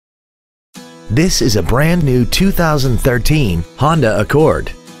This is a brand new 2013 Honda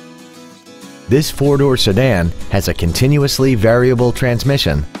Accord. This four-door sedan has a continuously variable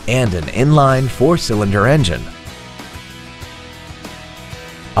transmission and an inline four-cylinder engine.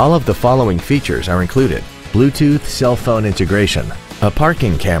 All of the following features are included: Bluetooth cell phone integration, a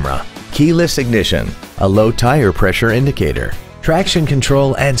parking camera, keyless ignition, a low tire pressure indicator, traction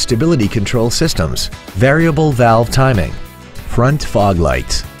control and stability control systems, variable valve timing, front fog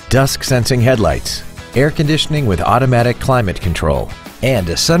lights, dusk sensing headlights, air conditioning with automatic climate control, and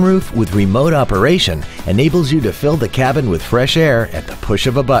a sunroof with remote operation enables you to fill the cabin with fresh air at the push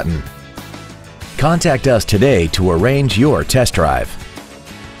of a button. Contact us today to arrange your test drive.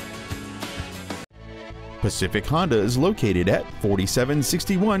 Pacific Honda is located at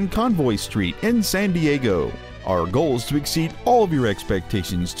 4761 Convoy Street in San Diego. Our goal is to exceed all of your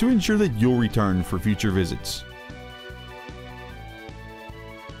expectations to ensure that you'll return for future visits.